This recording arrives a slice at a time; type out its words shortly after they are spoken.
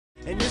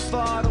And this for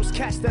all those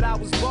cats that I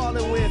was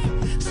ballin' with,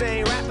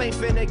 saying rap ain't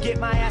finna get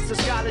my ass a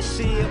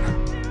scholarship.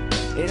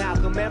 And how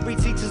come every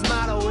teacher's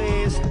motto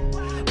is,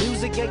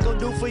 music ain't gonna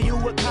do for you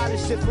what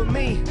college did for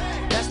me.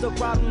 That's the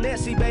problem there,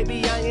 see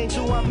baby, I ain't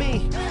you, I'm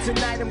me.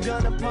 Tonight I'm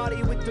gonna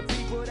party with the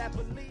people that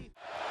believe.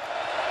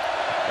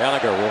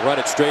 Gallagher will run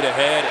it straight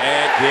ahead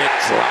and get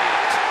dropped.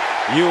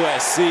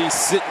 USC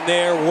sitting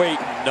there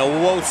waiting.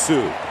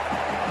 Nwosu,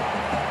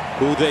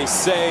 who they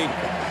say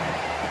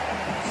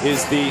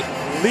is the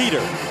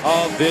leader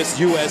of this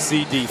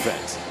USC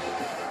defense.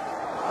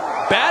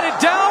 Batted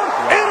down,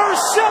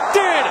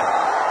 intercepted!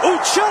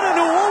 Uchenna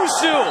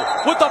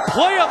Nwosu with the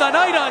play of the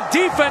night on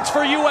defense for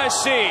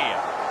USC.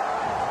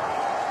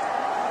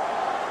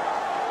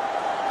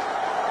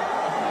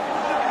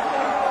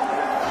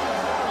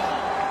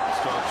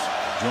 Starks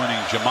joining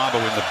Jamabo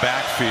in the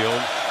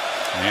backfield.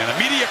 And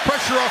immediate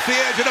pressure off the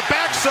edge and a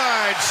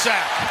backside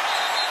sack.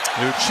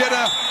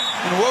 Uchenna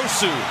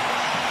Nwosu.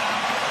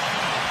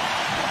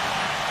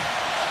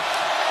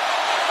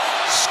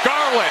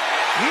 Scarlett.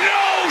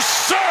 No,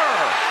 sir!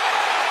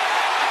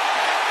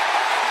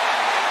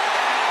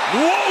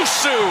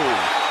 Nwosu.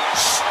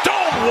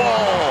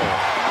 Stonewall.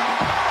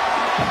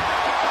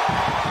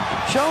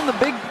 Shown the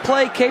big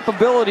play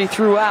capability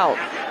throughout.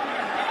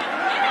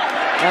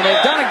 And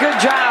they've done a good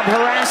job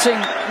harassing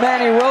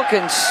Manny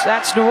Wilkins.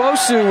 That's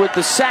Nwosu with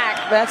the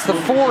sack. That's the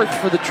fourth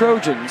for the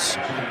Trojans.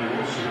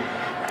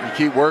 You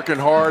keep working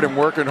hard and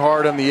working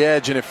hard on the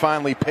edge, and it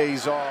finally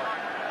pays off.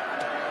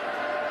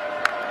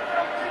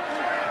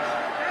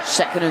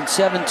 2nd and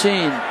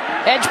 17.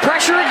 Edge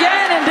pressure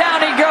again, and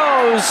down he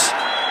goes.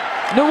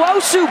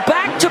 Nwosu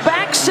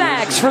back-to-back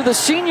sacks for the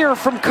senior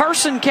from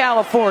Carson,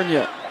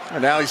 California.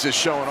 And now he's just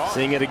showing off.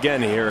 Seeing it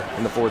again here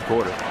in the fourth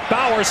quarter.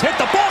 Bowers hit,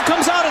 the ball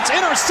comes out, it's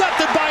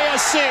intercepted by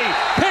SC.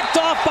 Picked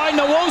off by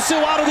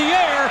Nwosu out of the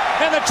air,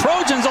 and the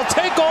Trojans will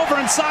take over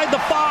inside the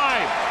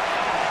 5.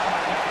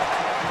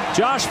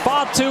 Josh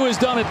Fatu has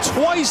done it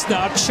twice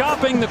now,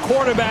 chopping the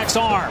quarterback's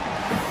arm.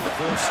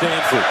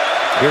 Stanford,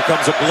 here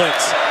comes a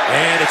blitz,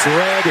 and it's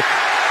red,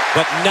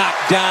 but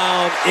knocked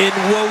down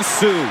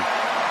Nwosu.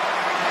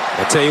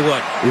 I tell you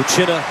what,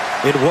 Uchenna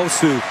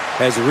Nwosu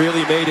has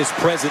really made his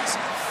presence.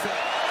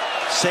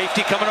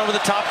 Safety coming over the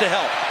top to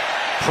help.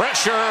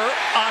 Pressure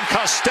on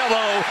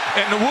Costello,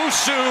 and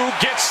Nwosu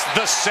gets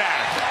the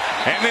sack.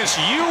 And this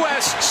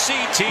USC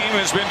team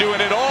has been doing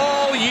it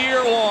all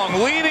year long,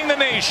 leading the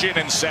nation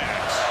in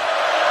sacks.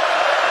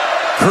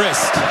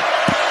 Christ,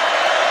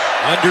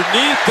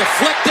 underneath,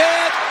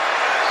 deflected,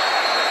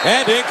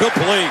 and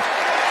incomplete.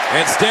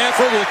 And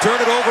Stanford will turn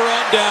it over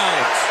on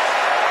downs.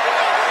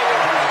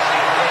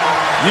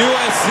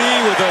 USC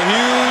with a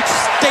huge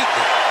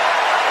statement.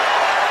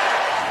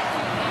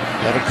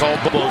 Haven't called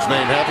Bobo's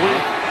name, have we?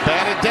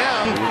 Batted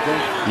down.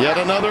 Yet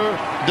another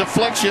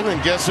deflection, and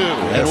guess who?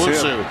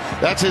 Nwosu.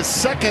 That's his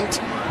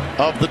second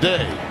of the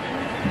day.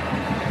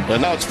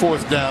 And now it's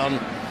 4th down.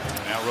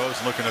 Now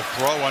Rose looking to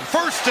throw on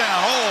 1st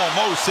down.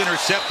 Almost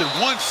intercepted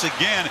once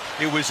again.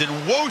 It was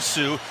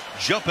Nwosu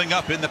jumping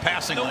up in the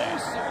passing lane.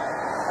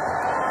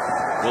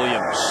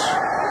 Williams.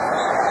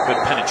 Good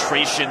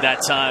penetration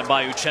that time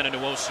by Uchenna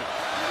Nwosu.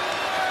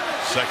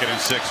 2nd and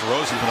 6.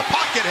 Rosen from the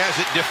pocket has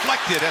it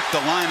deflected at the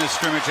line of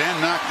scrimmage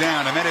and knocked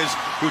down. And that is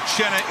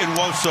Uchenna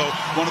Nwosu,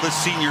 one of the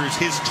seniors,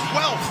 his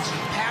 12th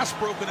pass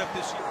broken up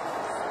this year.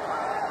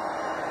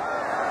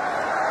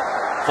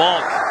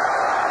 Falk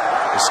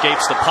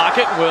escapes the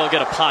pocket. Will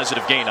get a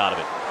positive gain out of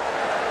it.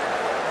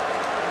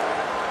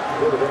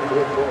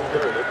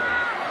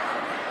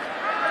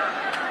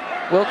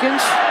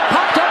 Wilkins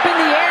popped up in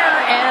the air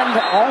and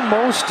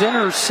almost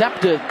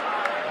intercepted.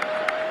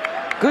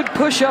 Good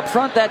push up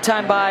front that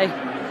time by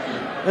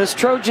this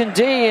Trojan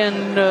D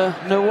and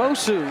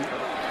Nwosu.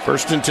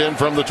 1st and 10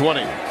 from the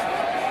 20.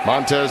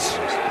 Montez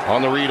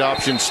on the read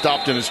option,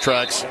 stopped in his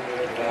tracks.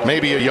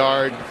 Maybe a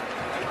yard.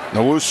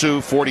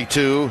 Nwosu,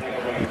 42.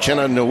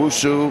 Uchenna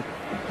Nwosu,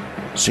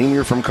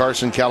 senior from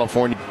Carson,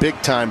 California. Big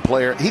time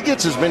player. He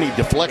gets as many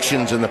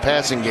deflections in the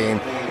passing game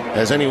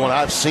as anyone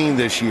I've seen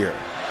this year.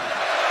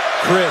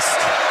 Christ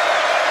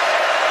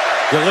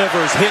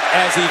delivers, hit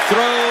as he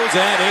throws,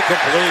 and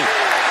incomplete.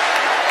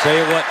 Tell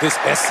you what, this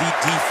SC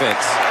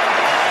defense,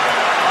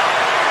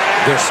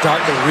 they're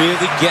starting to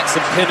really get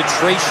some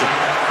penetration,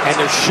 and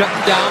they're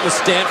shutting down the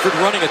Stanford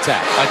running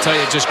attack. I tell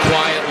you, just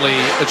quietly,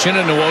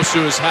 Uchenna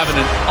Nwosu is having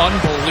an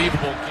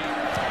unbelievable game.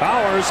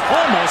 Bowers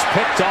almost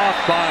picked off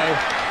by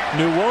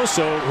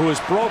Nwosu, who has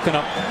broken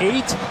up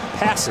 8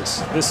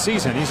 passes this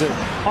season. He's an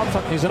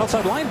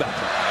outside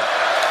linebacker.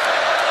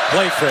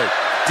 Play fake,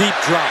 deep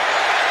drop.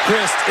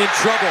 Christ in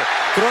trouble,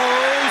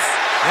 throws,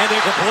 and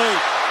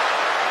incomplete.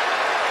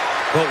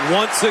 But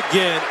once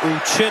again,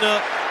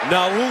 Uchenna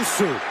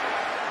Nwosu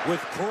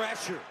with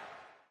pressure.